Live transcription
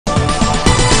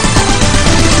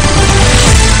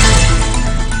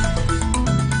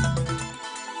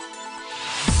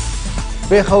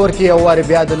پېښور کې یو وارې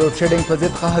بیا د لوډ شیډینګ په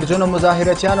ضد قهرجنو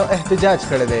مظاهرچیانو احتجاج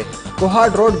کړی دی.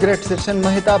 کوهاټ روډ ګریټ سیکشن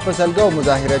مهتا په سلګو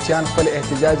مظاهرچیان خپل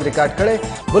احتجاج ریکارډ کړی.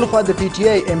 بلخوا د پی ټي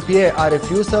آی ایم پی ای عارف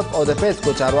یوسف او د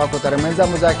پیسکو چارواکو ترمنځ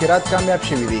مذاکرات کامیاب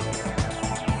شوي دي.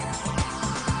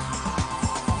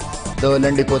 د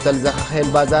لنډې کوتل زخخیل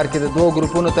بازار کې د دوو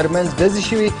ګروپونو ترمنځ ډزې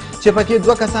شوي چې پکې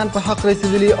 2 کسان په حق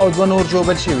رسېدلي او 2 نور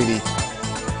ژوبل شوي دي.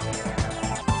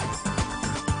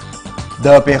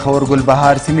 د پېښور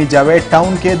ګلبهار سیمې جاوید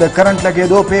ټاون کې د کرنټ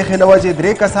لګېدو پیښې له وجې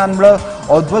 3 کسان مړه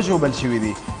او 2 ژوبل شوي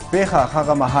دي. پیښه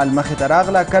هغه مهال مخې ته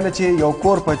راغله کله چې یو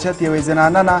کور په چت یوې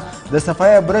زنانه نه د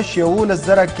صفایه برش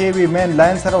 11,000 کیوي مین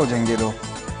لاین سره وجنګېدو.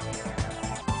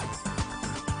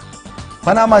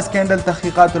 پاناما سکینډل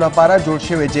تحقیقاتو لپاره جوړ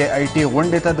شوی جی آی ټي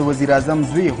غونډې ته د وزیر اعظم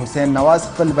زوی حسین نواز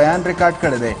خپل بیان ریکارډ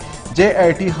کړی دی. جی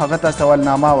آی ټي هغه ته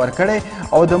سوالنامه ورکړې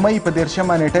او د مۍ په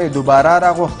 13مه نیټه یې دوباره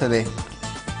راغوښته دی.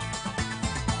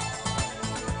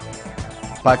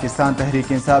 پاکستان تحریک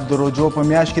انصاف د روجو په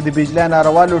میاشت کې د بجلی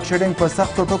ناروا لوډ شیډینګ په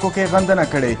سختو ټکو کې غندنه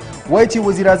کړې. وایي چې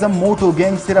وزیر اعظم موټو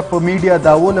ګینګ صرف په میډیا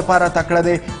داوو لپاره تکړه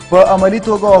دی. په عملي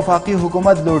توګه وفاقي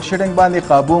حکومت لوډ شیډینګ باندې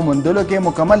قابو موندلو کې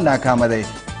مکمل ناکامه دی.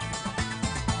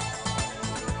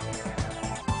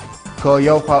 که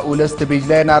یو خوا ولس د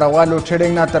بجلی ناروا لوډ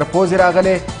شیډینګ نه تر پوزې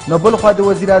راغلی نو بل خوا د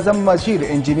وزیر اعظم مشیر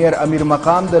انجینیر امیر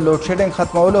مقام د لوډ شیډینګ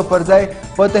ختمولو پر ځای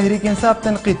په تحریک انصاف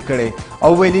تنقید کړی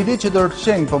او ویلي دي چې د لوډ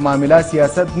شیډینګ په معامله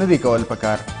سیاست نه دی کول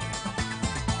پکار.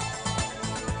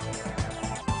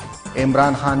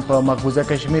 عمران خان په مقبوضه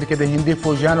کشمیر کې د هندي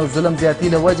فوجیانو ظلم زیاتي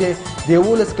له وجې د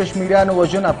 11 کشمیریانو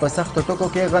وژنه په سختو ټکو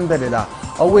کې غندلې ده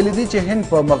او ویلي دي چې هند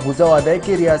په مقبوضه وادۍ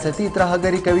کې ریاستي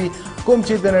ترهګري کوي کوم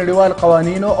چې د نړیوال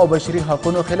قوانینو او بشري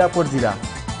حقونو خلاف ورزي ده.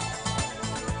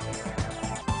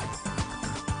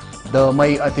 د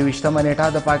مۍ 28مه نیټه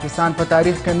د پاکستان په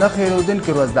تاریخ کې نه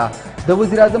هېرېدونکې ورځ ده. د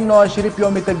وزیر اعظم نواز شریف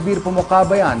یوم تکبیر په موقع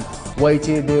بیان وایي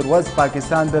چې د ورځ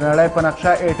پاکستان د نړۍ په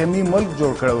نقشه ایټمي ملک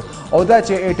جوړ کړو او دا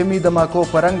چې ایټمي دماکو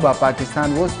په رنګ به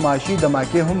پاکستان اوس معاشي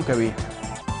دماکې هم کوي.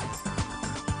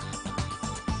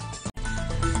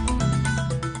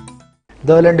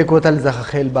 د لنډې کوتل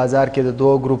زخخیل بازار کې د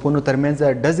دوو ګروپونو ترمنځ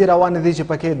ډزې روانې دي چې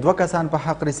پکې 2 کسان په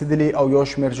حق رسېدلي او یو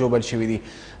شمېر ژوبل شوي دي.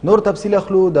 نور تفصیل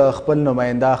اخلو د خپل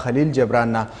نماینده خلیل جبران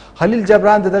نه. خلیل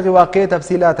جبران د دغې واقعې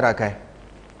تفصیلات راکړئ.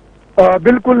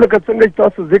 بالکل لکه څنګه چې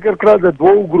تاسو ذکر کړه د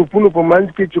دوو ګروپونو په منځ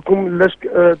کې چې کوم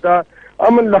د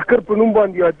امن لښکر په نوم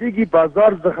باندې یادېږي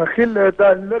بازار زخخیل د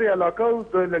لرې علاقو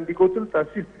د لنډې کوتل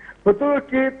تحصیل په توګه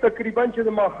کې تقریبا چې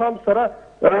د ماښام سره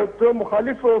د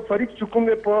مخالف فریق چې کوم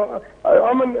په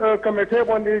امن کمیټې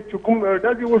باندې چې کوم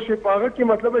ډزې وشوې په هغه کې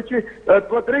مطلب چې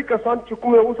 2-3 کسان چې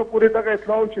کوم اوسه پورې دغه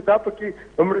اطلاع چې دا پکې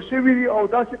مړه شوي دي او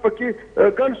داسې پکې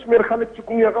ګڼ شمېر خلک چې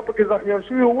کوم هغه پکې زخمیان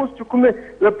شوي اوس چې کوم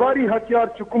د باري هتیار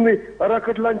چې کوم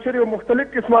راکټ لانچرې او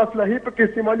مختلف قسمه اسلحې پکې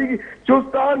استعمالېږي چې اوس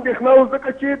دا اندېښنه وه ځکه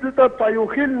چې دلته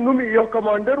تایوخیل نومې یو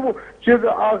کمانډر و چې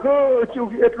هغه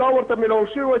چې اطلاع ورته میلاو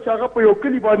شوې وه چې هغه په یو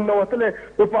کلي باندې نوتلی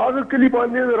نو په هغه کلي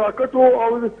باندې راکټو او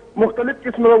مختلف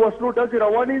قسمه وسلو ډزې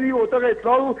روانې دي او دغه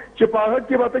اطلاع چې په هغه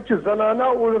کې به چې زنانه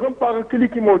او هم په هغه کلي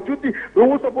کې موجود دي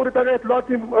اوسه پورې دغه اطلاعات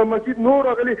مزید نور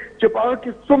راغلي چې په هغه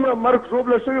کې څومره مرګ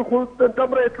ژوبله شوي خو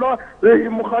دومره اطلاع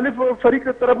مخالف فریق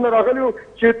ته طرف نه راغلی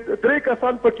چې 3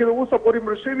 کسان پکې اوسه پورې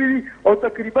مړه شوي دي او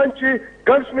تقریبا چې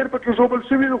ګڼ شمېر پکې ژوبل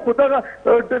شوي دي خو دغه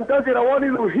ډزې روانې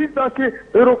دي هېڅ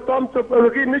داسې روکتام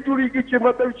هغې نه جوړېږي چې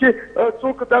مطلب چې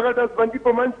څوک دغه ډزبندي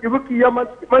په منځ کې وکړي یا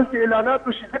منځ کې اعلانات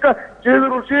وشي ځکه چې د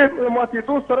روژې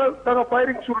ماتېدو سره دغه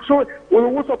فایرنګ شروع شوی او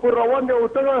اوسه پورې روان دی او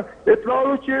دغه اطلاع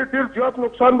چې ډېر زیات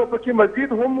نقصان به پکې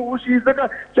مزید هم وشي ځکه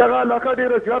چې هغه علاقه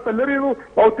ډېره زیاته لرې و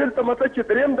او دلته مطلب چې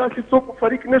درېیم داسې څوک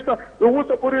فریق نشته نو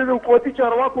اوسه پورې د حکومتي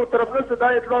چارواکو طرف نه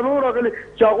دا اطلاع نه راغلی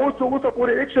چې هغه اوسه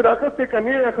پورې اکشن اخیستی که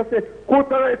نه یې اخیستی خو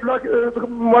دغه اطلاع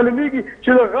معلومیږي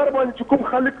چې د غر باندې چې کوم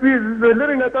خلک وي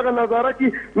لرې نه دغه نظاره کړي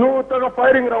نو دغه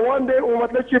فایرنګ روان دی او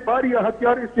مطلب چې بار یا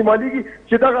هتیار استعمالېږي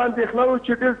چې دغه اندېښنه و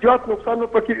چې ډېر زیات نقصان به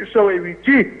پکې شوی وي.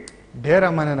 جی ډیره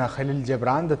مننه خلیل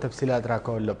جبران د تفصیلات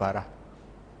راکولو لپاره.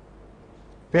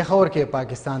 پېښور کې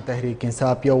پاکستان تحریک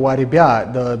انصاف یو وارې بیا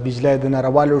د بجلی د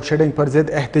ناروا لوډ شیډینګ پر ضد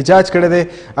احتجاج کړی دی.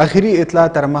 اخري اطلاع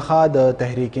تر مخه د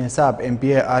تحریک انصاف ایم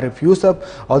پی ای عارف یوسف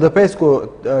او د پیسکو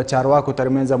چارواکو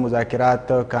ترمنځ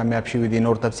مذاکرات کامیاب شوي دي.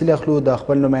 نور تفصیل اخلو د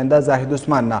خپل نماینده زاهد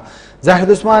عثمان نه.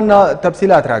 زاهد عثمان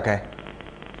تفصیلات راکړئ.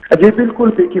 جی بالکل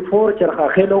پیکی فور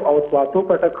چرخاخیلو او سواتو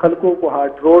پټک خلکو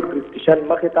کوهاټ روډ سټیشن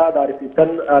مخې ته د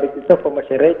عارف یوسف په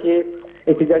مشرۍ کې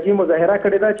احتجاجي مظاهره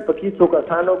کړې ده چې پکې څو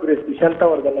کسانو ګریس سټیشن ته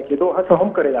ورګنه کېدو هڅه هم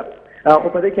کړې ده، خو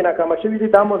په دې کې ناکامه شوي دي.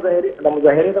 دا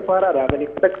مظاهرې لپاره راغلي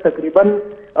تقریبا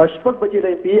 6 بجې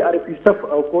د پی عارف یوسف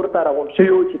کور ته راغونډ شوي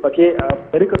چې پکې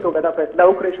په طریقه توګه دا فیصله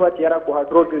وکړې شوه چې یاره کوهاټ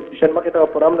روډ ګریس سټیشن مخې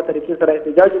ته په امنه طریقې سره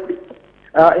احتجاج وکړي.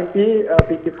 ام پی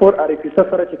 54 عارف یوسف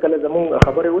سره چې کله زموږ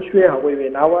خبرې وشوې هغوی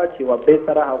وینا وه چې وابډې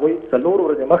سره هغوی 4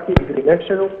 ورځې مخکې اګریمنټ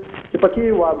شوی چې پکې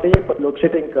وابډې پر لوډ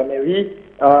شیډینګ کموي،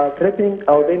 ټریپینګ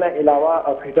او دې نه علاوه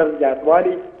فیډر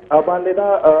زیاتوالي باندې دا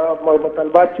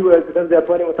مطالبات چې فیډر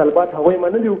زیاتوالي مطالبات هغوی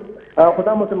منلي وو، خو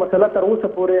دا مسله تر اوسه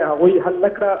پورې هغوی حل نه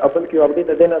کړه، بلکې وابډې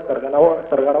ته دې نه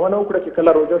سرغړونه وکړه چې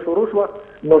کله روژه شروع شوه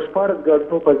نو 14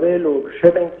 ګڼټو په ځای لوډ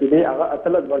شیډینګ چې دی هغه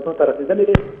 18 ګڼټو ته رسېدلی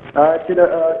دی چې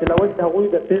له وجې هغوی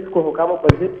د پیسکو حکامو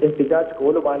پر ضد احتجاج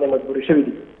کولو باندې مجبوري شوي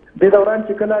دي. دې دوران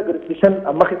چې کله ګریس سټیشن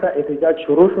مخې ته احتجاج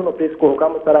شروع شو نو پیسکو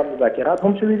حکامو سره مذاکرات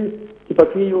هم شوي دي چې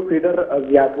پکې یو فیډر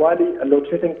زیاتوالي لوډ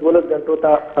شیډینګ 12 ګڼټو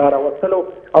ته راوستلو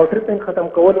او ټریپینګ ختم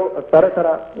کولو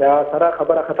سره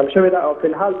خبره ختم شوې ده او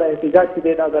فلحال د احتجاج چې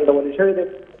دی دا ځنډولی شوی دی.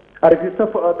 عارف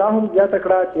یوسف دا هم زیاته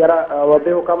کړه چې یاره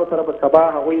وابډې حکامو سره به سبا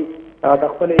هغوی د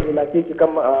خپلې علاقې چې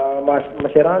کوم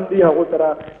مشران دي هغو سره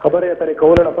خبرې اترې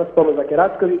کولو نه پس په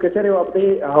مذاکرات کوي. که چېرې وابډې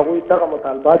هغوی دغه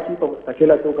مطالبات چې په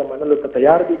مستقله توګه منلو ته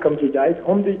تیار دي، کوم چې جایز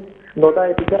هم دي، نو دا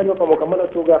احتجاج به په مکمله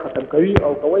توګه ختم کوي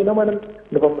او کوی نه منل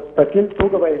نو په مستقل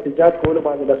توګه به احتجاج کولو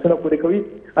باندې لاسونه پورې کوي.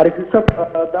 عارف یوسف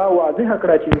دا واضحه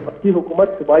کړه چې وفتي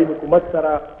حکومت صوبایي حکومت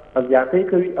سره زیاتې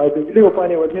کوي او د بجلي او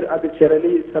پانې وزیر عابد شیر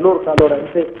علي 4 کالو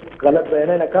راهیسې غلط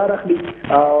بیانۍ نه کار اخلي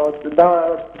او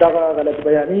دغه غلط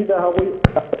بیانۍ د هغوی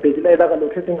بجلۍ دغه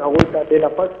لوډ شیډینګ هغوی ته دې نه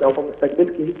پس او په مستقبل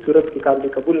کې هیڅ صورت کې قابل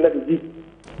قبول نه دي.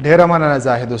 ډېره مننه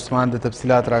زاهد عثمان د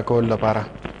تفصیلات راکول لپاره.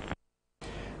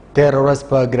 13 ورځ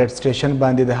په ګریډ سټیشن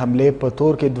باندې د حملې په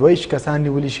تور کې 22 کسان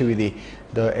نیولي شوي دي.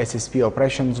 د اس اس پی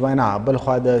اپریشنز وینا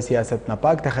بلخوا د سیاست نه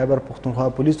پاک د خیبر پښتونخوا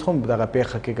پولیس هم دغه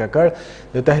پیښه کې ککړ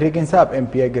د تحریک انصاف ام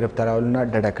پی آی ګرفتارولو نه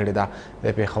ډډه کړې ده.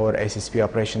 د پیښور اس اس پی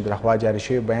اپریشن لخوا جاري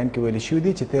شوي بیان کې ویلي شوي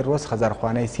دي چې 13 ورځ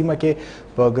خزرخوانۍ سیمه کې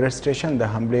په ګریډ سټیشن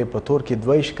د حملې په تور کې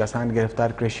 22 کسان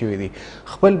ګرفتار کړي شوي دي.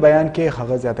 خپل بیان کې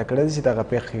هغه زیاته کړې ده چې دغه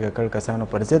پیښه کې ککړ کسانو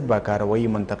پر ضد به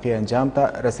کاروایي منطقي انجام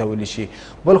ته رسولی شي.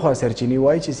 بلخوا سرچینې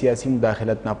وایي چې سیاسي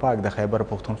مداخلت نه پاک د خیبر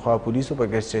پښتونخوا پولیسو په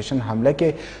ګریډ سټیشن حمله کې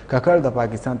ککړ د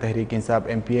پاکستان تحریک انصاف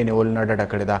ام پی ای نیولو نه ډډه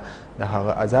کړې ده. د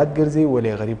هغه آزاد ګرځي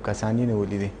ولې غریب کسان یې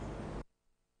نیولي دي.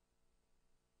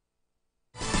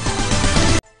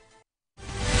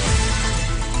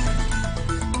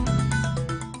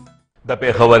 د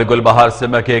پیښور ګلبهار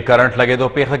سیمه کې کرنټ لګېدو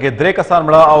پیښه کې 3 کسان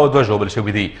مړه او 2 ژوبل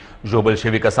شوي دي. ژوبل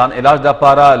شوي کسان علاج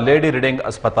لپاره لیډي ریډینګ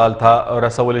اسپتال ته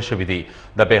رسول شوي دي.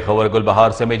 د پیښور ګلبهار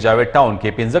سیمې جاوید ټاون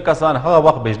کې 15 کسان هغه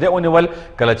وخت بجلی ونیول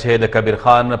کله چې د کبیر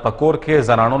خان په کور کې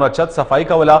زنانو نه چت صفایي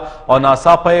کوله او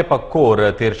ناڅاپه یې په کور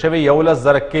تیر شوي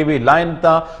 11,000 کیوي لاین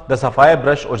ته د صفایي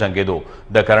برش وجنګېدو.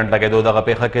 د کرنټ لګېدو دغه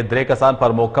پیښه کې 3 کسان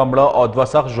پر موقع مړه او 2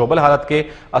 سخت ژوبل حالت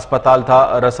کې اسپتال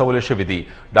ته رسول شوي دي.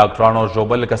 ډاکټرانو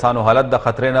ژوبل کسانو حالت د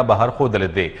خطرې نه بهر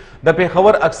ښودلی دی. د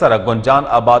پیښور اکثره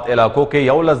ګنجان آباد علاقو کې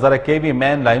 11,000 کیوي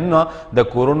مین لاینونه د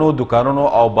کورونو، دکانونو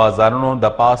او بازارونو د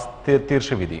پاس تیر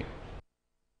شوي دي.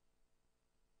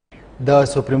 د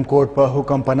سپریم کورټ په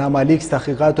حکم په نامه لیک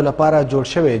تحقیقاتو لپاره جوړ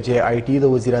شوی جے آی ټي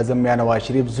د وزیر اعظم میا نواز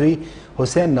شریف زوی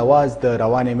حسین نواز د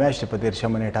روانې میاشتې په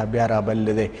 13 نیټه بیا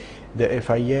رابللی دی. د اف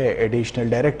آی ای ایډیشنل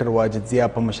ډایرکټر واجد ضیا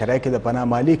په مشرۍ کې د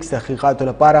پناه لیک تحقیقاتو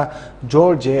لپاره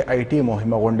جوړ جے آی ټي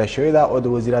مهمه غونډه شوې ده او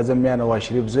د وزیر اعظم میا نواز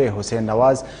شریف زوی حسین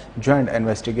نواز جوینټ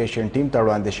انویسټیګیشن ټیم ته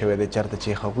وړاندې شوی دی چېرته چې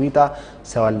هغوی ته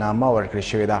سوالنامه ورکړې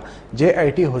شوې ده. جے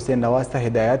آی ټي حسین نواز ته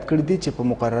هدایت کړي دي چې په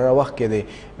مقرره وخت کې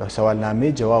د سوالنامې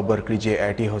جواب ورکړي. جے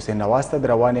آی ټي حسین نواز ته د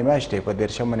روانې میاشتې په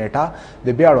 13 نیټه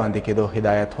د بیا وړاندې کېدو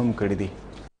هدایت هم کړي دي.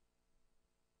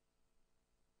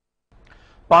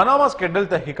 پاناما سکینډل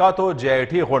تحقیقاتو جے آی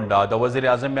ټي غونډه د وزیر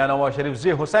اعظم میا نواز شریف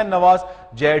زوی حسین نواز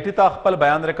جے آی ټي ته خپل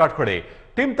بیان ریکارډ کړی.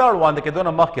 ټیم ته وړاندې کېدو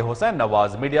نه مخکې حسین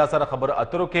نواز میډیا سره خبرو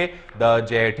اترو کې د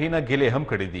جے آی ټي نه ګیلې هم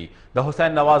کړي دي. د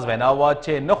حسین نواز وینا وه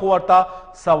چې نه خو ورته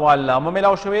سوالنامه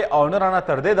میلاو شوې او نه رانه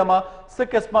تر دې دمه څه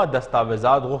قسمه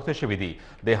دستاویزات غوښتل شوي دي.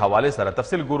 د حوالې سره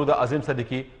تفصیل ګورو د عظیم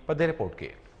صدیقي په دې رپورټ کې.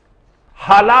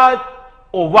 حالات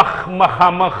او وخت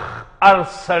مخامخ هر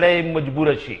سړی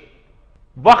مجبوره شي.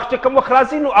 وخت چې کوم وخت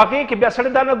راځي نو هغې کې بیا سړی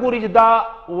دا نه ګوري چې دا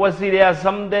وزیر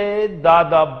اعظم دی، دا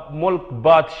د ملک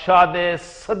بادشاه دی،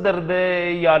 صدر دی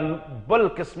یا بل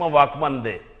قسمه واکمن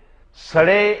دی.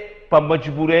 سړی په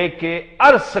مجبورۍ کې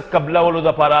هر څه قبلولو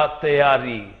دپاره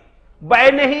تیاري.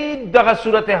 بعینه دغه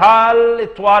صورتحال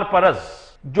اتوار پرز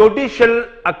جوډیشل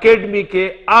اکیډمي کې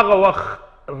هغه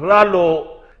وخت رالو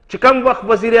چې کوم وخت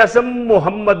وزیر اعظم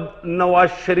محمد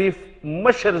نواز شریف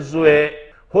مشر زوی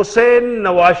حسین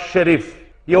نواز شریف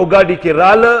یو ګاډي کې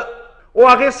راله او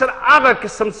هغې سره هغه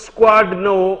قسم سکواډ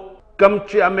نه و کم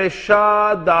چې همیشه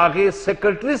د هغې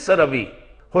سیکرټري سره وي.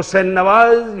 حسین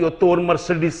نواز یو تور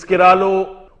مرسډیز کې رالو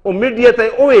او میډیا ته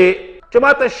یې ووې چې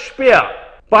ما ته شپې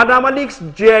پاناما لیکس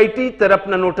جی آی ټي طرف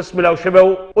نه نوټس ملاو شوی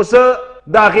و. اوس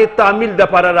د هغې تعمیل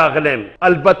دپاره راغلی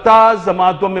البته زما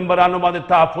دوه ممبرانو باندې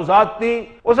تحفظات دي.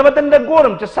 اوس به دنده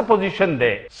ګورم چې څه پوزیشن دی.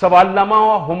 سوالنامه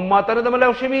هم ماته نه ده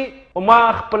ملاو شوي او ما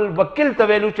خپل وکیل ته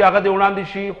ویلو چې هغه دې وړاندې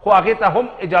شي خو هغې ته هم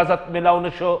اجازت ملاو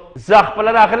نه شو. زه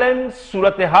خپله راغلی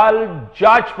صورتحال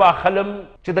جاج په اخلم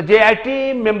چې د جی آی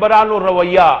ټي ممبرانو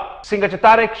رویه څنګه چې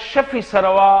طارق شفیع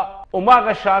سره وه او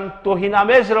ماغه شان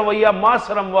توهینامیز رویه ما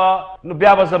سره وه نو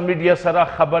بیا به زه میډیا سره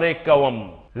خبرې کوم.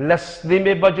 لس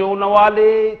نیمې بجو نه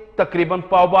والې تقریبا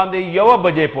پاو باندې 1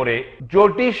 بجې پورې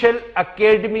جوډیشل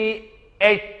اکیډمي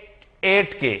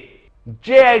 8 کې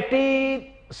جی آی ټي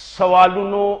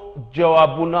سوالونو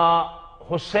جوابونه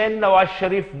حسین نواز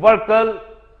شریف ورکړل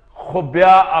خو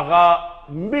بیا هغه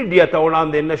میډیا ته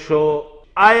وړاندې نه شو.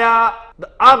 آیا د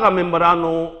هغه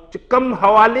ممبرانو چې کم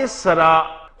حوالې سره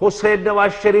حسین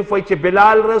نواز شریف وایي چې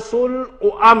بلال رسول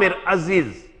او عامر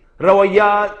عزیز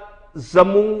رویه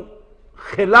زمون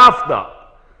خلاف ده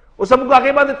اوس موږ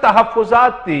هغې باندې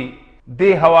تحفظات دي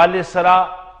دې حوالې سره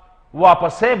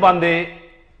واپسې باندې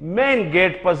مین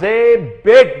گیټ په ځای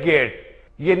بیک گیټ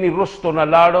یعنی رستو نه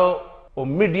لاړو او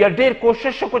میډیا ډېر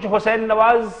کوشش وکړو چې حسین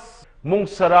نواز موږ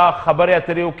سره خبرې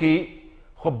اترې وکړي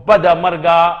خو بده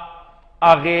مرګه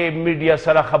هغې میډیا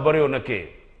سره خبرې ونه کړې.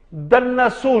 دننه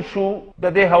څو شو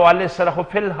د دې حوالې سره خو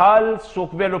فلحال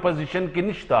څوک ویلو پوزیشن کې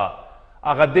نشته.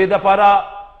 هغه دې دپاره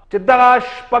چې دغه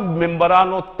شپږ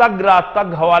ممبرانو تګ را تګ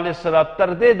حوالې سره تر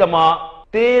دې دمه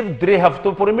 3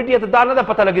 هفتو پورې میډیا ته دا نه ده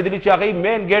پته لګېدلې چې هغوی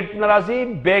مین ګیټ نه راځي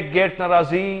بیک ګیټ نه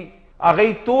راځي.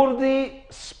 هغوی تور دي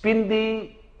سپین دي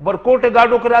ورکوټې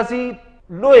ګاډو کې راځي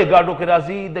لویې ګاډو کې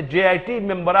راځي. د جی آی ټي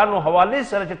ممبرانو حوالې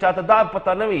سره چې چاته دا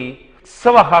پته نه وي څه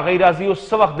وخت هغوی راځي او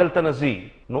څه وخت دلته نه ځي.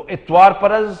 نو اتوار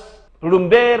پرز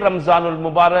لومبی رمضان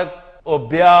المبارک او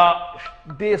بیا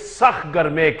دې سخت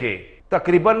ګرمۍ کې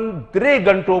تقریبا 3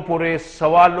 غنټو پورې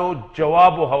سوالو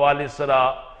جوابو حوالې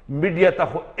سره میډیا ته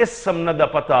خو اسم نه ده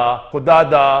پته خدا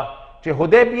ده چې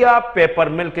حدیبیه پیپر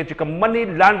مل کې چې کوم منی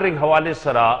لانډرنګ حوالې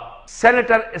سره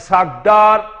سینیټر اسحاق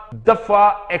ډار دفعه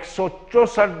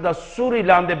 164 د سوري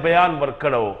لاندې بیان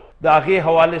ورکړو. د هغې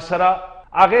حوالې سره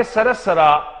هغې سره سره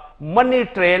منی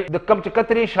ټریل د کم چې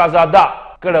کتري شهزاده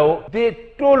کړو دې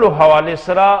ټولو حوالې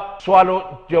سره سوالو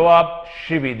جواب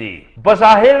شوي دي.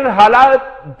 بظاهر حالات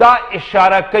دا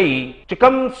اشاره کوي چې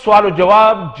کم سوالو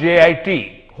جواب جی آی ټي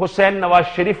حسین نواز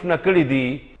شریف نه کړي دي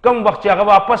کم وخت چې هغه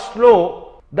واپس تلو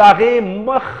د هغې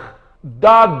مخ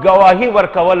دا ګواهي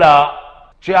ورکوله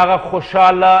چې هغه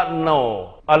خوشحاله نه و.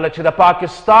 الله چې د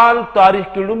پاکستان تاریخ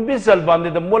کې لومبي ځل باندې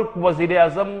د ملک وزیر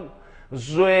اعظم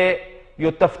زوی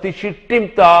یو تفتیشي ټیم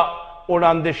ته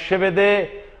وړاندې شوی دی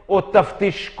او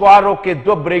تفتیشکارو کې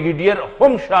 2 بریګیډیر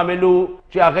هم شامل وو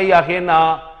چې هغوی هغې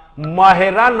نه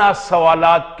ماهرانه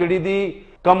سوالات کړي دي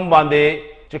کم باندې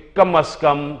چې کم از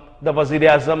کم د وزیر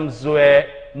اعظم زوی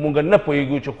موږ نه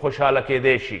پوهیږو چې خوشحاله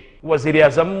کیدی شي. وزیر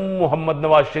اعظم محمد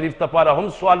نواز شریف لپاره هم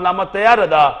سوالنامه تیاره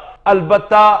ده.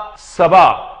 البته سبا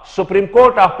سپریم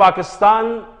کورټ آف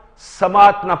پاکستان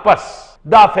سماعت نه پس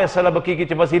دا فیصله به کیږي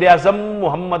چې وزیر اعظم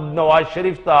محمد نواز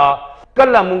شریف ته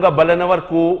کله موږ بلنه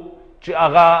ورکړو چې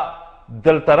هغه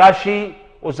دلته راشي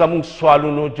او زموږ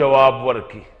سوالونو جواب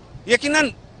ورکړي. یقینا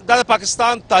دا د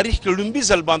پاکستان تاریخ کې لومبي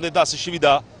ځل باندې داسې شوي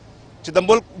ده چې د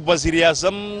ملک وزیر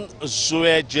اعظم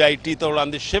زوی جی آی ټي ته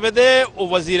وړاندې شوی دی او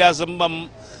وزیر اعظم هم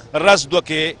رس 2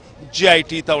 کې جی آی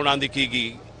ټي ته وړاندې کیږي.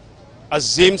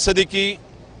 عظیم صدیقی،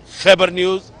 خیبر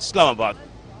نیوز، اسلام آباد.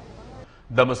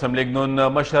 د مسلم لیگ نون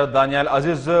مشر دانیال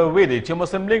عزیز ویلي چې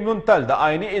مسلم لیگ نون تل د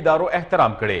آئینی ادارو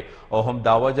احترام کړي او هم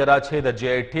دا وجه را چې د جی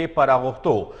آی ټي په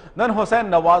راغوښتو نن حسین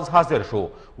نواز حاضر شو.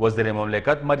 وزیر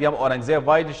مملکت مریم اورنګزیب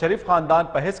وایي چې شریف خاندان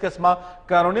په هیڅ قسمه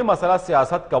قانوني مسله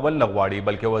سیاست کول نه غواړي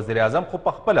بلکې وزیر اعظم خو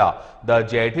پخپله د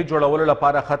جی آی ټي جوړولو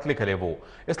لپاره خط لیکلی و.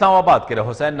 اسلام آباد کې د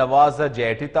حسین نواز جی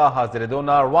آی ټي ته حاضرېدو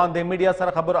نه وړاندې میډیا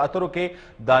سره خبرو اترو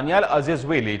کې دانیال عزیز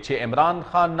ویلي چې عمران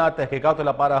خان نه تحقیقاتو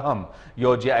لپاره هم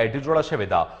یو جی آی ټي جوړه شوې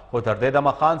ده خو تر دې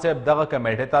دمه خان صاحب دغه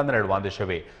کمیټې ته نه وړاندې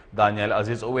شوی. دانیال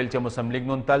عزیز وویل چې مسلم لیگ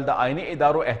نون تل د آئینی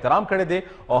ادارو احترام کړی دی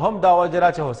او هم دا وجه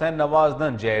را چې حسین نواز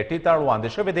نن جی آی ټي ته وړاندې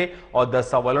شوی دی او د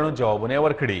سوالونو جوابونه یې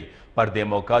ورکړي. پر دې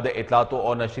موقع د اطلاعاتو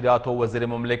او نشریاتو وزیر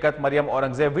مملکت مریم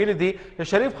اورنګزیب ویلي دي چې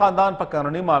شریف خاندان په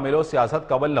قانوني معاملو سیاست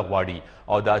کول نه غواړي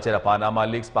او دا چې د پاناما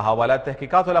لیکس په حواله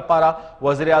تحقیقاتو لپاره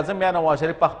وزیر اعظم یا نواز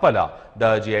شریف پخپله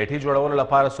د جی آی ټي جوړولو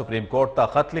لپاره سپریم کورټ ته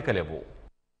خط لیکلی و.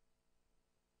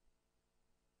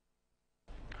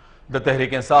 د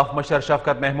تحریک انصاف مشر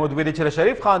شفقت محمود ویلي چې د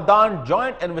شریف خاندان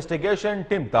جوائنٹ انویسټیګیشن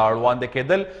ټیم ته اړوند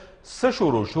کېدل څه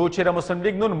شروع شو چې د مسلم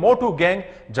لیگ نون موټو ګینګ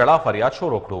جړه فریاد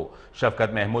شروع کړو.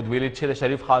 شفقت محمود ویلي چې د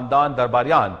شریف خاندان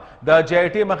درباریان د جی آی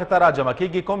ټي مخې ته راجمع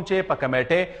کیږي کوم چې په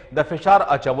کمیټې د فشار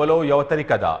اچولو یو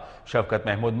طریقه ده. شفقت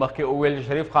محمود مخکې وویل چې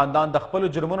شریف خاندان د خپلو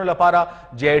جرمونو لپاره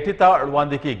جی آی ټي ته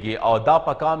اړوند کیږي او دا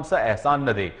په کام څه احسان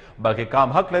نه دی بلکې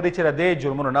کام حق لري چې د دې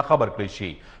جرمونو نه خبر کړی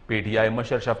شي. پی ټی آی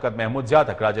مشر شفقت محمود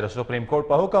زیاته کړه چې د سپریم کورټ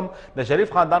په حکم د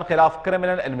شریف خاندان خلاف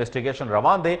کرمینل انویسټیګیشن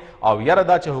روان دی او یره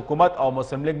ده چې حکومت او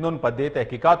مسلم لیگ نون په دې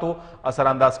تحقیقاتو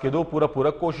اثرانداز کېدو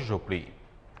پوره کوشش وکړي.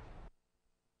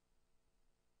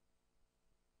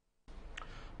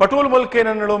 په ټول ملک کې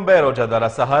نن لومبی روژه ده. د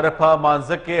سحر په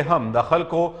مانځه کې هم د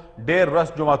خلکو ډېر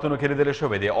رس جوماتونو کې لیدل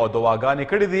شوی دی او دعاګانې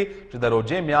کړي دي چې د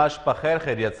روژې میاشت په خیر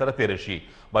خیریت سره تیره شي.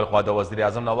 بلخوا د وزیر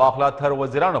اعظم نه واخله تر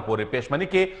وزیرانو پورې پیشمني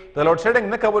کې د لوډ شیډنګ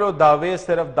نه کولو دعوې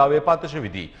صرف دعوې پاتې شوي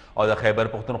دي او د خیبر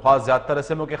پښتونخوا زیاتره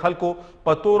سیمو کې خلکو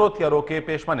په تورو تیارو کې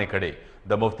پیشمني کړې.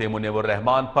 د مفتی منیر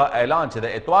الرحمان په اعلان چې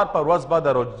د اتوار پر ورځ به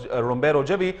د لومبی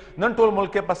روژه وي نن ټول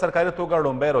ملک کې په سرکاري توګه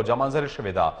لومبی روژه منځلې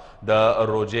شوې ده. د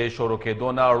روژې شروع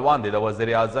کېدو نه اړوند د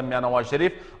وزیر اعظم یا نواز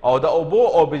شریف او د اوبو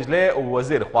او بجلی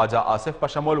وزیر خواجه آصف په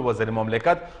شمول وزیر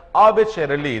مملکت عابد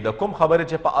شیر علي د کوم خبرې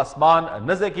چې په اسمان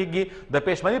نه ځای کېږي د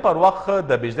پیشمني پر وخت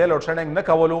د بجلی لوډ شیډنګ نه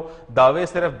کولو دعوې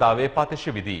صرف دعوې پاتې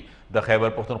شوي دي. د خیبر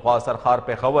پښتونخوا سرخار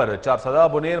پیښور چارسده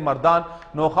بنیر مردان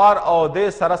نوخار او د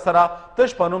سره سره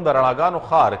تش په نوم د رڼاګانو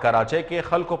خار کراچۍ کې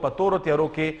خلکو په تورو تیارو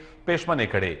کې پیشمنې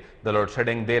کړې. د لوډ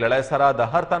شیډنګ دې لړۍ سره د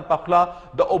هر تن په خوله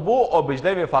د اوبو او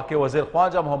بجلی وفاقي وزیر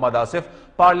خواجه محمد آصف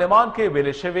پارلیمان کې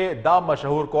ویلې شوې دا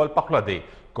مشهور قول په خوله دی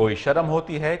کوئی شرم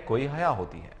ہوتی ہے کوئی حیا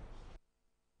ہوتی ہے.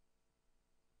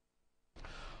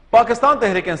 پاکستان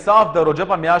تحریک انصاف د روژه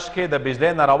په میاشت کې د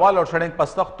بجلی ناروا لوډ شیډنګ په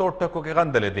سختو ټکو کې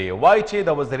غندلې دی. وایي چې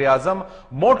د وزیر اعظم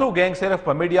موټو ګینګ صرف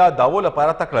په میډیا دعوو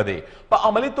لپاره تکړه دی. په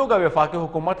عملي توګه وفاقي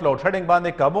حکومت لوډ شیډنګ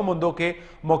باندې قابو موندو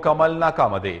کې مکمل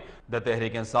ناکامه دی. د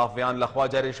تحریک انصاف بیان لخوا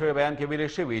جاری شوی بیان کې ویل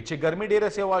شوي چې ګرمي ډیره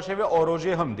سیوا شوې او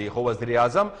روژې هم دي خو وزیر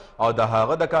اعظم او د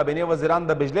هغه د کابینې وزیران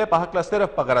د بجلی په هکله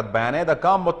صرف په غلط بیانۍ د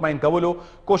کام مطمئن کولو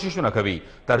کوششونه کوي.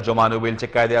 ترجمان ویل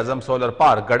چې قائد اعظم سولر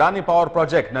پارک ګډانی پاور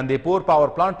پروجیکټ نندیپور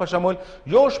پاور پلانټ په شمول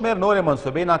یو شمېر نورې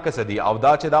منصوبې ناقصه دي او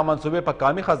دا چې دا منصوبې په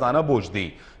کامي خزانه بوج دي.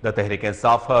 د تحریک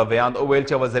انصاف بیان وویل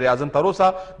چې وزیر اعظم تر اوسه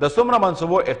د څومره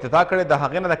منصوبو افتتاح کړی د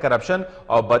هغې نه د کرپشن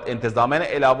او بد انتظامۍ نه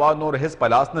علاوه نور هیڅ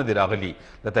په لاس نه دي راغلي.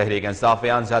 د تحریک انصاف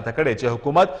بیان زیاته کړې چې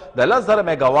حکومت د 10,000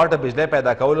 میګاواټ بجلی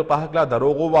پیدا کولو په هکله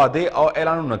دروغو وعدې او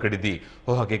اعلانونه کړي دي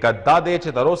خو حقیقت دا دی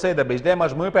چې تر اوسه د بجلی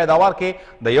مجموعي پیداوار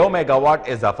کې د 1 میګاواټ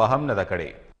اضافه هم نه ده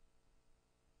کړې.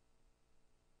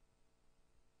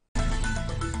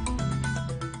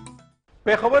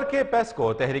 پیښور کې پیسکو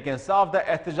تحریک انصاف د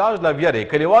احتجاج لویرې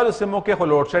کلیوالو سیمو کې خو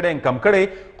لوډ شیډنګ کم کړی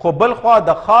خو بل خوا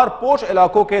د ښار پوش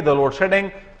علاقو کې د لوډ شیډنګ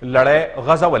لړۍ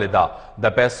غځولې ده.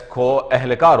 د پیسکو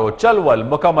اهلکارو چل ول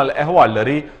مکمل احوال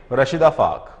لري. رشید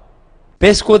افاق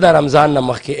پیسکو د رمضان نه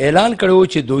مخکې اعلان کړی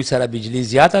چې دوی سره بجلی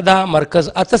زیاته ده. مرکز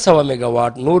 800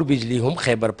 میګاواټ نور بجلی هم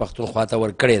خیبر پښتونخوا ته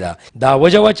ورکړې ده. دا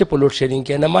وجه وه چې په لوډ شیډینګ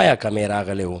کې نمایه کمې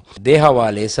راغلی و. دې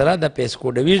حوالې سره د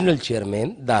پیسکو ډویژنل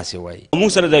چیرمین داسې وایي موږ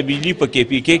سره د بجلی په کې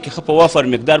پی کې ښه په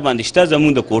وافر مقدار باندې شته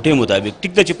زموږ د کوټې مطابق.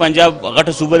 ټیک ده چې پنجاب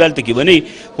غټه صوبه دلته کې به نه وي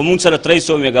خو موږ سره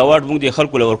 300 میګاواټ موږ د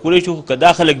خلکو له ورکولی شو. که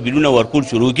دا خلک بلونه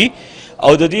ورکول شروع کړي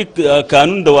او د دې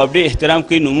قانون د وابډې احترام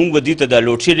کوي نو موږ به دې ته د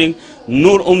لوډ شیډینګ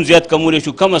نور هم زیات کمولی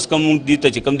شو. کم از کم موږ دې ته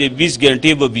چې کوم دی 20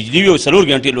 ګنټې به بجلي وي او 4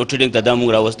 ګنټې لوډ شیډینګ ته دا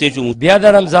موږ راوستی شو. بیا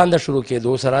د رمضان د شروع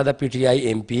کېدو سره د پی ټي آی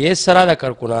ایم پی ایس سره د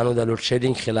کارکونانو د لوډ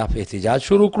شیډینګ خلاف احتجاج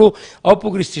شروع کړو او په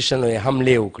ګریسټیشنو یې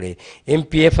حملې وکړې. ایم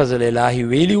پی ای فضل الهي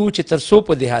ویلي و چې تر څو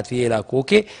په دیهاتي علاقو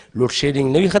کې لوډ شیډینګ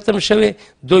نه وي ختم شوی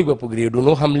دوی به په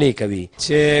ګریډونو حملې کوي.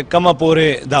 چې کومه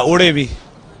پورې دا اوړې وي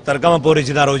تر کومه پورې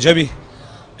چې دا روژه وي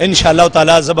ان شاء الله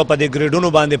تعالی زه به په دې ګریډونو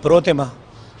باندې پروت یم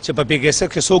چې په پی کې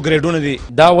کې 100 ګریډونه دي.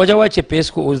 دا وجه وه چې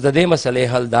پیسکو اوس د دې مسلې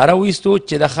حل دا راویستو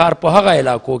چې د ښار په هغه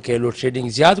علاقو کې لوډ شیډینګ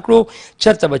زیات کړو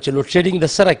چېرته به چې لوډ شیډینګ د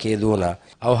سره کېدو نه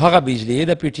او هغه بجلي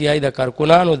د پی ټي آی د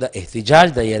کارکونانو د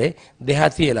احتجاج د یرې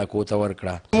دیهاتي علاقو ته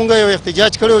ورکړه. موږ یو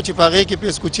احتجاج کړی چې په هغې کې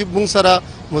پیسکو چیف موږ سره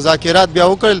مذاکرات بیا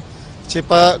وکړل چې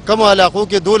په کومو علاقو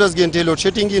کې 12 غنټې لوډ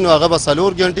شیډینګ نو هغه به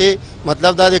 4 غنټې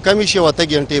مطلب دا د کمی شي 8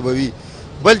 غنټې به وي.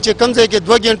 بل چې کم ځای کې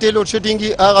 2 غنټې لوډ شیډینګ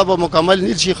هغه به مکمل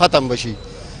نیل شي ختم بشي.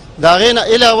 دا غې نه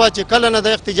علاوه چې کله نه د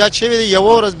احتجاج شوی دی یو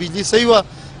ورځ بجلی صحیح وه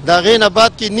دا غې نه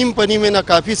بعد کې نیم په نیمې نه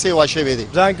کافي سیوا شوی دی.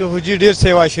 ځان کې حجي ډېر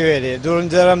سیوا شوی دی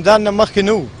د رمضان نه مخکې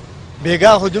نه و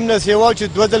بېګا خو دومره سیوا چې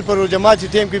 2 ځل په روژه ماتي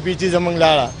ټیم کې پیچي زموږ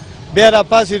لاړه بیا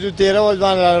راپاسېدو 13 ورځ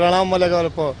باندې رڼا مو لګول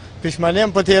په پښمنۍ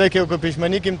هم په تېره کې وکړه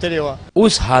پښمني کې هم تلې وه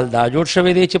اوس حال دا جوړ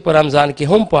شوی دی چې په رمضان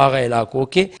کې هم په هغه علاقو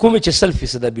کې کومې چې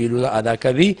 100% بیلونه ادا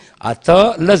کوي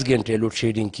 8-10 غنټې لوډ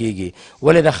شیډینګ کیږي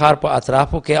ولې د ښار په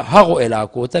اطرافو کې هغو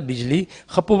علاقو ته بجلی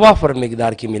ښه په وافر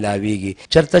مقدار کې ملاویږي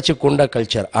چېرته چې کونډه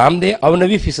کلچر عام دی او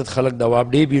 90% خلک د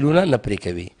وابډې بیلونه نه پرې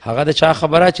کوي هغه د چا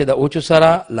خبره چې د اوچو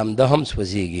سره لمده هم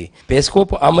سوځېږي پیسکو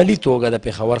په عملي توګه د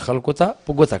پېښور خلکو ته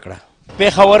په ګوته کړه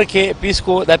پېښور کې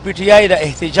پیسکو د پی ټي آی د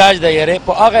احتجاج د یرې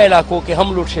په هغه علاقو کې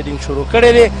هم لوډ شیډینګ شروع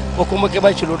کړی دی په کومو کې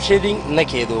به چې لوډ شیډینګ نه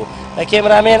کېدو د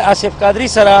کیمرامین آصف قادري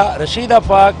سره رشید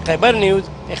افاق خیبر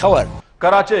نیوز پېښور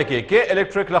کراچۍ کې کې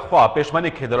الکټریک لخوا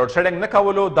پېشمنۍ کې د لوډ شیډینګ نه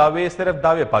کولو دعوې صرف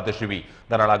دعوې پاتې شوي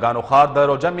د رڼاګانو ښار د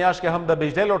روژه میاشت کې هم د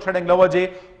بجلۍ لوډ شیډینګ له وجې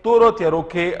تورو تیارو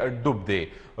کې ډوب دی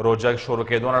روژه شروع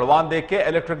کېدو نه وړاندې کې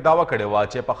الکټریک دعوه کړې وه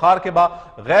چې په ښار کې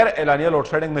به غیر اعلانیه لوډ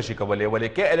شیډینګ نشي کولی ولې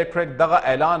کې الکټریک دغه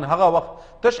اعلان هغه وخت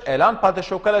تش اعلان پاتې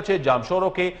شو کله چې جامشورو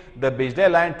کې د بجلۍ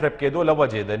لاین ټرپ کېدو له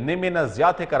وجې د نیمې نه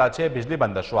زیاتې کراچۍ بجلي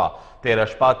بنده شوه تېره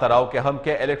شپه تراو کې هم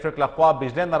کې الکټریک لخوا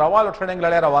بجلۍ ناروا لوډ شیډینګ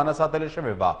لړۍ روانه ساتلې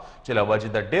شوې وه چې له وجې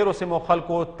د ډېرو سیمو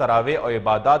خلکو تراویح او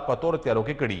عبادات په تورو تیارو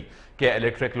کې کړي کې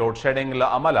الکټریک لوډ شیډینګ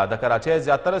له امله د کراچۍ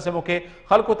زیاتره سیمو کې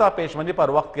خلکو ته پېشمني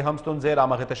پر وخت کې هم ستونزې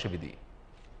رامخته شوي دي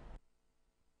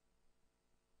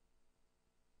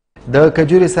د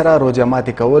کجوري سره روژه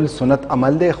ماتې کول سنت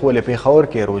عمل دی خو له پېښور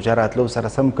کې روژه راتلو سره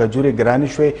سم کجوري ګرانې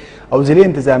شوې او ضلعي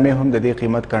انتظامیه هم د دې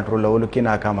قیمت کنټرولولو کې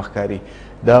ناکامه ښکاري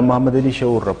د محمد علي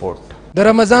شعور رپورټ د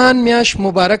رمضان میاشت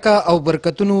مبارکه او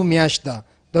برکتونو میاشت ده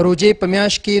د روژې په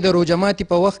میاشت کې د روژه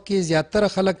ماتې په وخت کې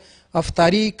زیاتره خلک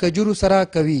افطاري کجورو سره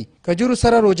کوي کجورو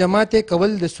سره روژه ماتې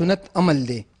کول د سنت عمل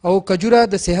دی او کجوره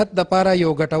د صحت دپاره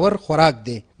یو ګټور خوراک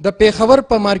دی د پېښور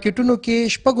په مارکیټونو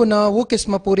کې 6 نه 9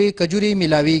 قسمه پورې کجوري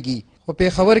ملاویږي خو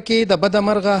پېښور کې د بده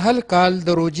مرغه هر کال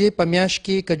د روژې په میاشت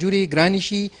کې کجوري ګرانې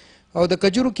شي او د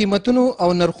کجورو قیمتونو او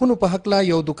نرخونو په هکله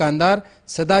یو دکاندار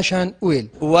صدا شان ویل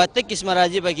واته قسمه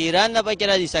راځي پکې ایران نه پکې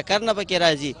راځي سکر نه پکې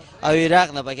راځي او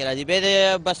عراق نه پکې راځي بیا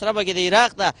د بصره پکې د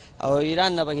عراق ده او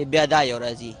ایران نه پکې بیا دا یو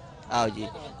راځي او جی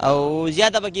او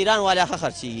زیاته پکې ایران والا ښه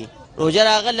خرڅېږي روژه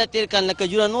راغله تېر کال نه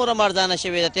کجوره نوره ارزانه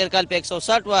شوې ده تېر کال په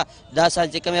 160 وه دا سال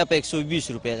چې کوم په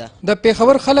 120 روپۍ ده د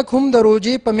پېښور خلک هم د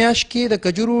روژې په میاشت کې د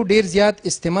کجورو ډیر زیات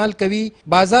استعمال کوي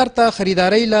بازار ته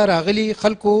خریدارۍ له راغلي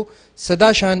خلکو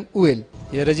صدا شان ویل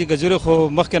یاره جي کجورې خو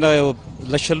مخکې نه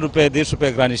 100 روپۍ 150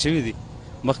 روپۍ ګرانې شوي دي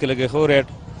مخکې لږې ښه ریټ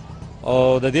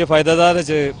او د دې فایده دا ده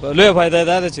چې لویه فایده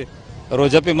دا ده چې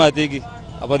روژه پې ماتېږي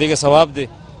او په دې کې ثواب دی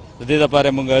د دې دپاره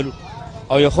یې موږ الو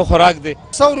او یو ښه خوراک دی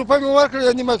 100 روپۍ مې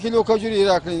ورکړې نیمه کیلو کجورې یې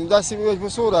راکړې داسې په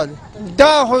څو راغلې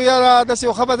دا خو یاره داسې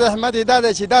یو خبر د احمد دا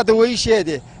ده چې دا دوايي شی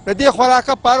دی د دې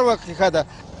خوراکه په هر وخت کې ښه ده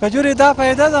کجورې دا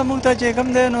فایده ده موږ ته چې کوم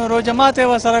دی نو روژه ماتې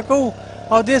ورسره کوو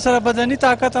او دې سره بدني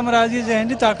طاقت هم راځي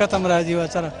ذهني طاقت هم راځي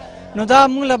ورسره نو دا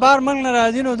موږ له بار ملک نه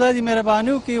راځي نو دا د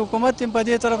مهرباني وکړي حکومت هم په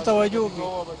دې طرف توجه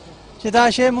وکړي چې دا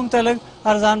شی موږ ته لږ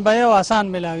ارزان بیه او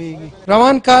آسان ملاویږي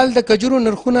روان کال د کجورو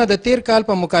نرخونه د تیر کال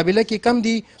په مقابله کې کم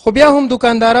دي خو بیا هم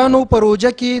دکاندارانو په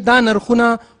روژه کې دا نرخونه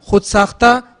خود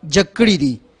ساخته جګ کړي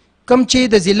دي کم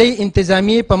چې د ضلعي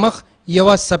انتظامیې په مخ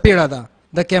یوه څپېړه ده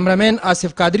د کیمرامین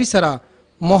آصف قادري سره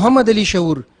محمد علي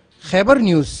شعور خیبر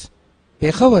نیوز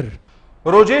پېښور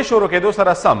روژې شروع کېدو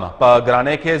سره سم په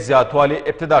ګرانۍ کې زیاتوالی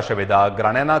ابتدا شوې ده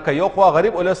ګرانۍ نه که یو خوا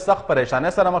غریب ولس سخت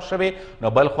پریشانۍ سره مخ شوي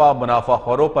نو بل خوا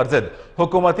منافعخورو پر ضد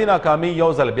حکومتي ناکامي یو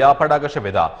ځل بیا په ډاګه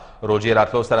شوې ده روژې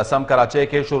راتلو سره سم کراچۍ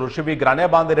کې شروع شوي ګرانۍ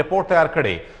باندې رپورټ تیار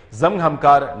کړی زموږ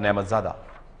همکار نعمت زاده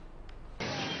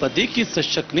په دې کې څه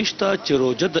شک نشته چې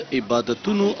روژه د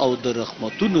عبادتونو او د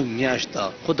رحمتونو میاشت ده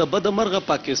خو د بدمرغه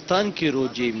پاکستان کې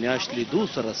روژې میاشت لیدو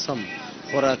سره سم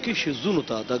خوراکي شیزونو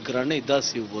ته د ګرانۍ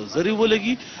داسې وزرې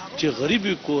ولګي چې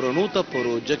غریبي کورنو ته په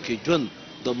روژه کې ژوند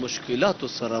د مشکلاتو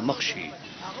سره مخ شي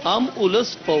عام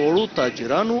ولس په وړو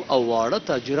تاجرانو او واړه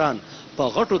تاجران په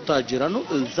غټو تاجرانو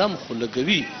الزام خو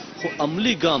لګوي خو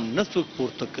عملي ګام نه څوک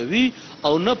پورته کوي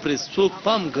او نه پرې څوک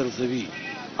پام ګرځوي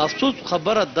افسوس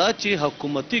خبره دا چې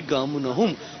حکومتي ګامونه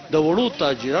هم د وړو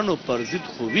تاجرانو پر ضد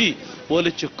خو وي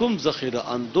ولې چې کوم ذخیره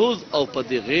اندوز او په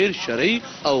دې غیر شرعي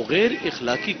او غیر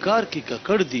اخلاقي کار کې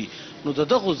ککړ دي نو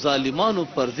دغه ظالمانو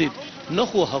پر ضد نه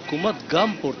خو حکومت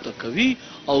ګام پورته کوي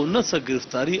او نه څه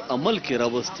گرفتاري عمل کې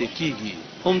راوستې کیږي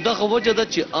همدغه وجه ده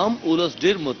چې عام ولس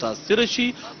ډېر متاثر شي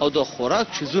او د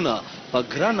خوراک شیزونه په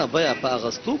ګرانه بیه په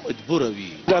اغستو مجبوره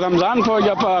وي د رمضان په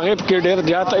وجه په هغې کې ډېر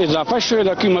زیاته اضافه شوې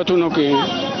ده قیمتونو کې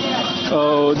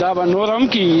او دا به نور هم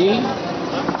کیږي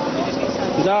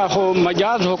دا خو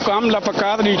مجاز حکام له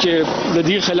پکار دي چې د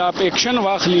دې خلاف ایکشن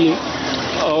واخلي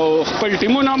او خپل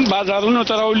ټیمونه هم بازارونو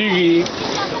ته راولېږي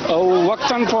او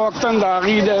وقتاً په وقتاً د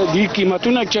هغې د دې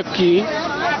قیمتونه چک کړي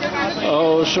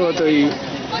او شو ته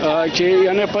چې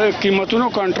یعنی په قیمتونو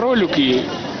کنټرول وکړي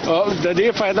د دې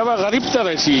فائدہ به غریب ته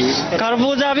رسی.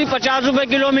 खरबूजा भी 50 रुपए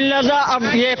किलो मिल रहा था, अब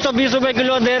ये 120 रुपए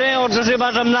किलो दे रहे हैं और दूसरी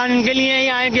बात रमजान इनके लिए ही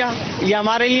आए क्या, ये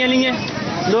हमारे लिए नहीं है.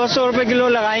 200 रुपए किलो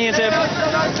लगाई है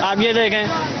सिर्फ. आप ये देखें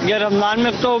ये रमजान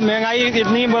में तो महंगाई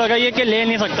इतनी बढ़ गई है कि ले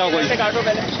नहीं सकता कोई.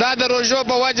 دا د روژو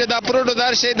په وجه دا پروډو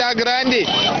دار شي دا ګران دي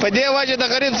په دې وجه د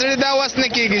غریب سړي دا وس نه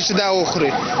کیږي چې دا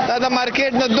وخوري. دا د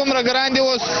مارکیټ نه دومره ګران دي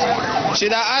اوس چې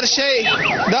دا هر شی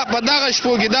دا په دغه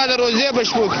شپو کې دا د روژې په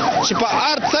شپو کې چې په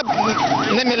هر څه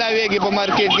نه ملاویږي په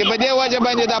مارکیټ کې په دې وجه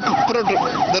باندې دا پروډو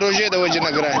د روژې د وجه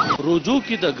نه ګران. روزو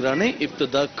کې د ګرانۍ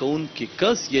ابتدا کون کې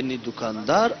کس یعنی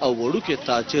دکاندار او وړوکې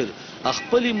تاجر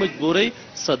خپلې مجبورۍ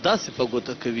صدا سي په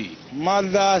ګوته کوي. مال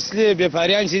د اصلي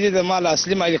بیپاریان چې دي د مال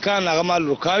اصلي مالکان هغه مال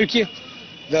رکاو کې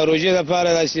د روژې لپاره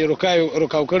داسې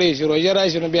رکاو کړي چې روژه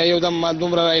راشي نو بیا یو دم مال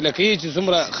دومره رایله کوي چې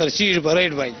څومره خرڅېږي په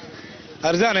ریټ باندې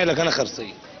ارزانه یې لکه نه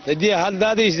خرڅوي. د دې حل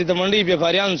دا دی چې د منډۍ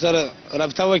بیپاریانو سره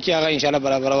رابطه وکړي هغه انشاءالله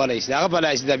برابرولی شي هغه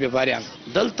بلای شي دا بیپاریان.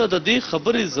 دلته د دې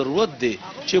خبرې ضرورت دی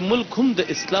چې ملک هم د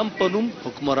اسلام په نوم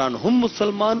حکمران هم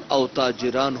مسلمان او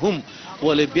تاجران هم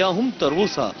ولې بیا هم تر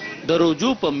اوسه د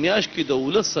روژو په میاشت کې د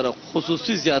ولس سره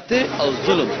خصوصي زیاتې او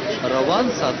ظلم روان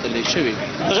ساتلی شوی.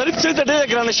 غریب سړي ته ډېره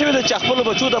ګرانه شوې ده چې خپلو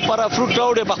بچو دپاره فروټ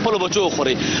راوړي په خپلو بچو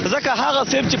وخوري ځکه هغه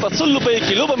سیب چې په 100 روپۍ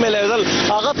کیلو به میلیدل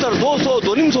هغه تر 200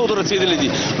 250 رسېدلی دي.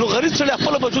 نو غریب سړی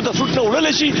خپلو بچو ته فروټ نه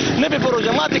وړلی شي نه به په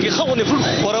روژه ماتې کې ښه غوندې فروټ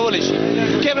خورولی شي.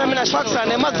 کیمرامین اشفاق سره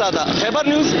نعمت زاده خیبر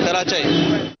نیوز کراچۍ.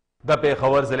 د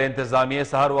پیښور ضلع انتظامیې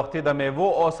سهار وختي د میوو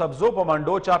او سبزو په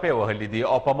منډو چاپې وهلي دي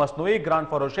او په مصنوعي ګران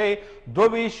فروشۍ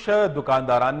 22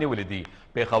 دکانداران نیولي دي.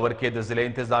 پیښور کې د ضلع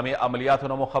انتظامیې عملیاتو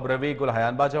نه مو خبروي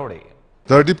ګلحیان باجوړی.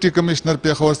 د ډیپټي کمشنر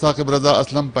پیښور ثاقب رضا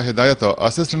اسلم په هدایت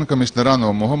اسسټنټ کمشنرانو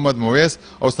محمد مویس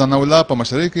او ثنا الله په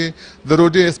مشرۍ کې د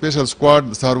روډي سپیشل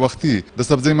سکواډ سهار وختي د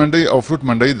سبزی منډۍ او فروټ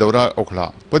منډۍ دوره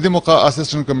وکړه. په دې موقع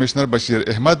اسسټنټ کمشنر بشیر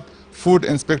احمد، فوډ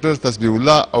انسپکټر تسبیح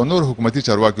الله او نور حکومتي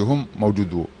چارواکي هم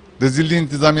موجود وو. د ضلعي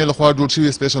انتظامیې لخوا جوړ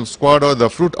شوي سپیشل سکواډ د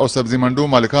فروټ او سبزي منډو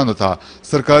مالکانو ته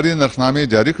سرکاري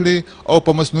نرخنامې جاري کړې او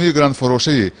په مصنوعي ګران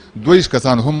فروشۍ 22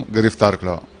 کسان هم گرفتار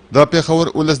کړه. د پیښور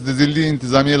ولس د ضلعي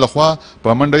انتظامیې لخوا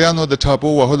په منډیانو د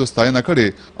ټاپو وهلو ستاینه کړې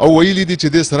او ویلي دي چې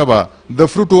دې سره به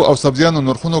د فروټو او سبزیانو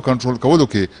نرخونو کنټرول کولو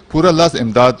کې پوره لاس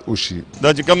امداد وشي.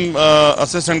 دا چې کوم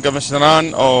اسسټنټ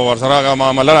کمشنران او ورسره هغه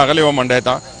معامله راغلې وه منډۍ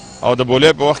ته او د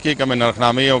بولې په وخت کې کومې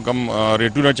نرخنامې او کوم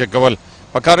ریټونه چک کول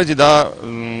پکاره چې دا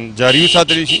جاری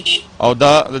وساتلی شي او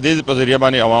دا د دې په ذریعه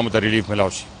باندې عوامو ته ریلیف میلاو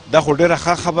شي. دا خو ډېره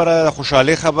ښه خبره ده،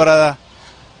 خوشحالۍ خبره ده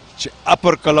چې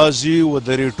اپر کلاسي و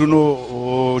د ریټونو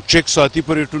چک ساتي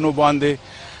په ریټونو باندې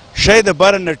شی د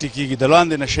بره نه ټیکېږي د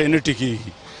لاندې نه شی نه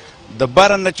ټیکېږي. د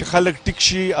بره نه چې خلک ټیک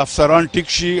شي، افسران ټیک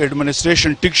شي،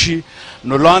 ایډمنسټریشن ټیک شي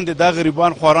نو لاندې دا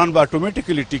غریبان خواران به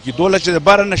اټومیټیکلی ټیکي. دوله چې د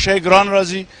بره نه شی ګران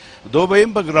راځي دو به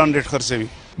هم په ګران ریټ خرڅوي.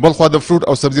 بلخوا د فروټ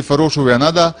او سبزي فروشو وینا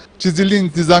ده چې ضلعي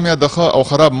انتظامیه د ښه او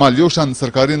خراب مال یو شان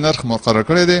سرکاري نرخ مقرر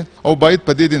کړی دی او باید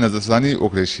په دې نظرثاني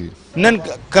وکړی شي. نن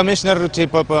کمشنر چې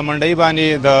په منډۍ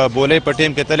باندې د بولۍ په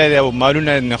ټیم کې تللی دی او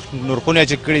مالونه نرخونه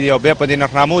چک کړي دي او بیا په دې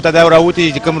نرخنامو ته دا راوتي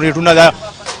چې کوم ریټونه دا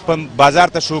په بازار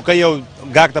ته شو کوي او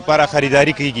ګاګ دپاره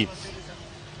خریداري کیږي.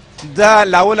 دا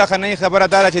لاوله خنۍ خبره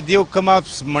دا ده چې دیو کومه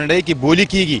منډۍ کې بولي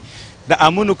کیږي د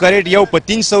امونو کریټ یو په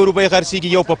 300 روپۍ خرڅېږي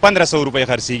یو په 1500 روپۍ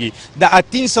خرڅېږي. د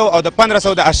 300 او د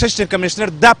 1500 د اسسټنټ کمشنر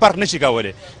دا فرق نشي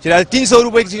کولی چې د 300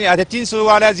 روپۍ کې د 300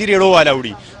 والا زی ریړو والا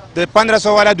وړي د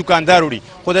 1500 والا دکاندار وړي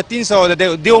خو د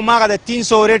 300 دیو ماغه د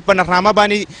 300 ریټ په نرخنامه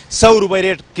باندې 100 روپۍ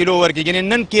ریټ کیلو ورکړي. یعنې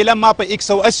نن کیله ما په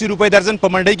 180 روپۍ درځن په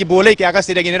منډۍ کې بولۍ کې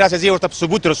اخیستې ده. یعنې راسه زه ورته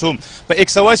ثبوت رسوم په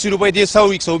 180 روپۍ دې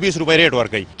 100 120 روپۍ ریټ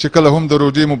ورکوي. چې کله هم د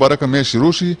روژې مبارکه میاشت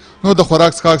شروع شي نو د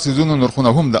خوراک څښاک څیزونو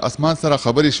نرخونه هم د اسمان سره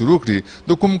خبرې شروع کړي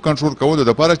د کوم کنټرول کولو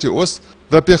دپاره چې اوس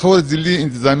د پیښور ضلعي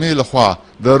انتظامیې لخوا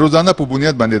د روزانه په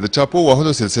بنیاد باندې د چاپو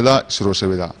وهلو سلسله شروع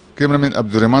شوې ده. کیمرامین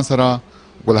عبدالرحمن سره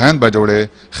ګلحیان باجوړی،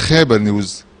 خیبر نیوز،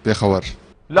 پیښور.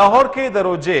 لاهور کې د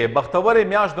روژې بختورې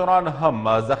میاشت دوران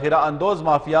هم ذخیره اندوز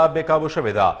مافیا بېقابو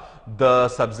شوې ده. د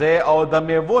سبزۍ او د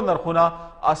میوو نرخونه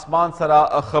اسمان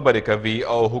سره خبرې کوي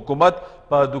او حکومت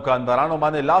په دکاندارانو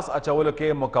باندې لاس اچولو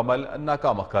کې مکمل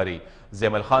ناکام ښکاري.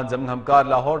 زیمل خان زموږ همکار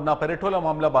لاهور نه پر ټوله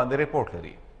معامله باندې رپورټ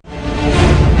لري.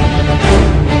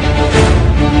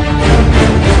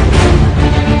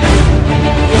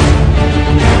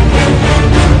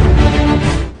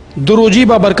 د روژې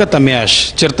بابرکته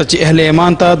میاشت چېرته چې اهل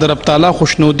ایمان ته د رب تعالی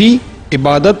خوشنودي،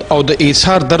 عبادت او د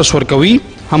ایثار درس ورکوي،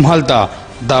 همهلته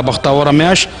دا بختوره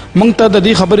میاشت موږ ته د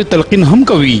دې خبرې تلقین هم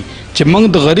کوي چې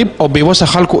موږ د غریب او بېوسه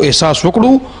خلکو احساس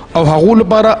وکړو او هغو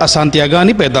لپاره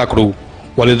اسانتیاګانې پیدا کړو.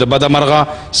 ولې د بده مرغه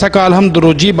سږکال هم د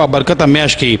روجې بابرکته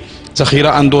میاشت کې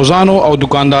ذخیره اندوزانو او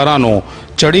دکاندارانو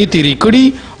چړې تیرې کړي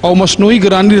او مصنوعي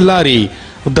ګرانۍ له لارې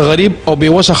د غریب او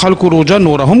بېوسه خلکو روجه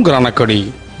نوره هم ګرانه کړي.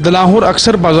 د لاهور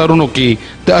اکثر بازارونو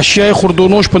کې د اشیاء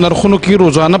خوردونوش په نرخونو کې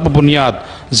روزانه په بنیاد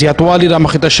زیاتوالی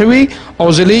رامخته شوی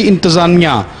او ضلعي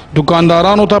انتظامیه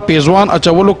دکاندارانو ته پیزوان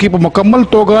اچولو کې په مکمل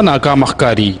توګه ناکام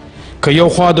ښکاري. که یو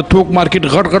خوا د توک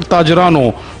مارکیټ غټ غټ تاجرانو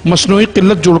مصنوعي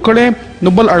قلت جوړ کړي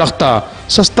نو بل اړخ ته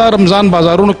سستا رمضان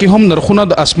بازارونو کې هم نرخونه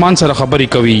د اسمان سره خبرې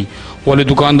کوي ولې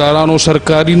دکاندارانو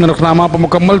سرکاري نرخنامه په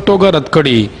مکمل توګه رد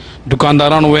کړي.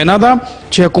 دکاندارانو وینا ده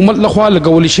چې حکومت لخوا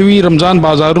لګولې شوي رمضان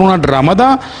بازارونه ډرامه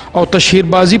ده او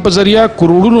تشهیربازي په ذریعه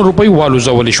کروڑونو روپۍ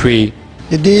والوزولې شوې.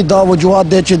 دې دا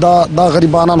وجوهات دی چې دا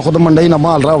غریبانان خو د منډۍ نه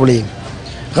مال راوړي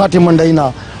غټې منډۍ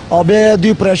نه او بیا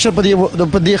دوی پریشر په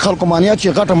دې خلکو باندې چې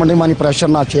غټه منډۍ باندې پریشر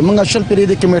نه اچوي. موږ شل پیرې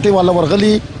د کمیټې والا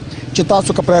ورغلي چې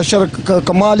تاسو که پریشر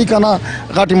کمالي که نه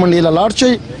غټې منډۍ له لاړ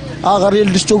شئ هغه ریل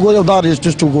ډسټو ګوري او دا ریل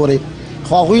ډسټو ګوري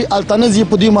خو هغوی هلته نه ځي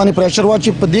په دوی باندې پریشر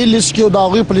واچي په دې لیست کې او د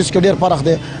هغوی په لیست کې ډېر فرق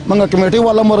دی. موږ کمیټې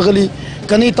والا هم ورغلي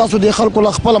که نه تاسو د خلکو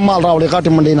له خپله مال راوړئ غټې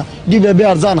منډۍ نه دوی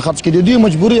بیا ارزان خرڅ کړي دوی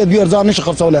مجبوري دوی ارزان نشي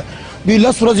خرڅولی دوی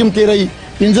 10 ورځې هم تېروي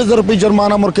 15,000 روپۍ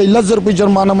جرمانه هم ورکوي 10,000 روپۍ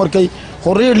جرمانه هم ورکوي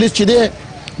خو ریټ لیست چې دی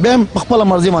بیا هم په خپله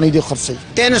مرضي باندې دوی خرڅوي.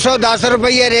 310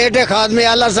 روپیے ریٹ ہے خادم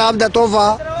اعلیٰ صاحب دا تحفہ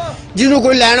جنہوں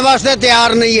کوئی لین واسطے تیار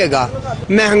نہیں ہے گا.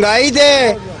 مہنگائی دے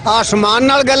آسمان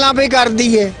نال گلاں پہ کر دی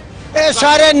ہے. یہ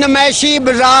سارے نمائشی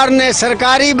بازار نے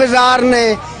سرکاری بازار نے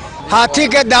ہاتھی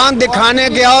کے دان دکھانے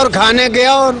کے اور کھانے کے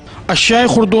اور. اشیاء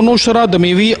خوردونو سره د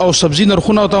میوې او سبزي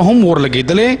نرخونه ته هم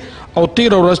ورلګېدلې او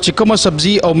 13 ورځ چې کومه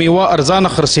سبزي او میوه ارزانه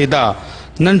خرڅېده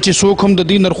نن چې څوک هم د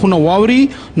دې نرخونه واوري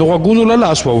نو غوږونو له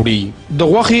لاس واوړي. د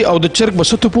غوښې او د چرګ به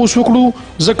څه تپوس وکړو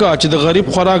ځکه چې د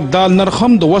غریب خوراک دال نرخ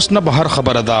هم د وس نه بهر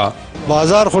خبره ده.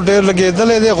 بازار خو ډېر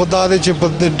لګېدلی دی خو دا دی چې په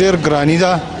ډېر ګراني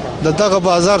ده د دغه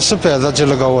بازار څه پیدا چې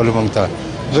لګول موږ ته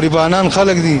غریبانان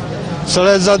خلک دي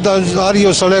سړی هر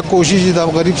یو سړی کوشش د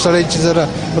غریب سړی چې زره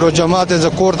روژه ماته زه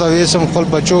کور ته ویسم خپل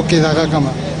بچو کې دغه کړم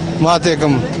ماته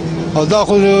کړم او دا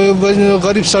خو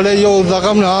غریب سړی یو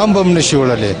دغه هم به هم نشي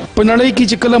وړلی. په نړۍ کې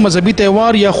چې کله مذهبي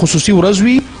تهوار یا خصوصي ورځ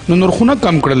وي نو نرخونه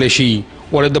کم کړلی شي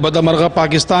ولې د بده مرغه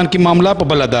پاکستان کې معامله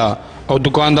په بله ده او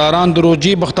دکانداران د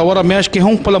روژې بختوره میاشت کې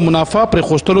هم خپله منافع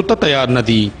پرېښوستلو ته تیار نه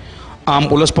دي. عام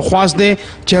ولس په خواست دی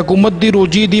چې حکومت دی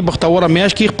روجې دی بختوره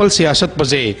میاشت کې خپل سیاست په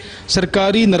ځای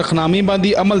سرکاري نرخنامې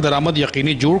باندې عمل درآمد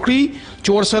یقیني جوړ کړي چې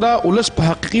ورسره ولس په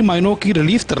حقیقي معنو کې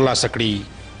ریلیف ترلاسه کړي.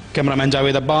 کیمرامین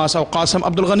جاوید عباس او قاسم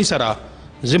عبدالغنی سره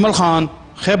زمل خان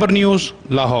خیبر نیوز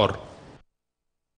لاہور.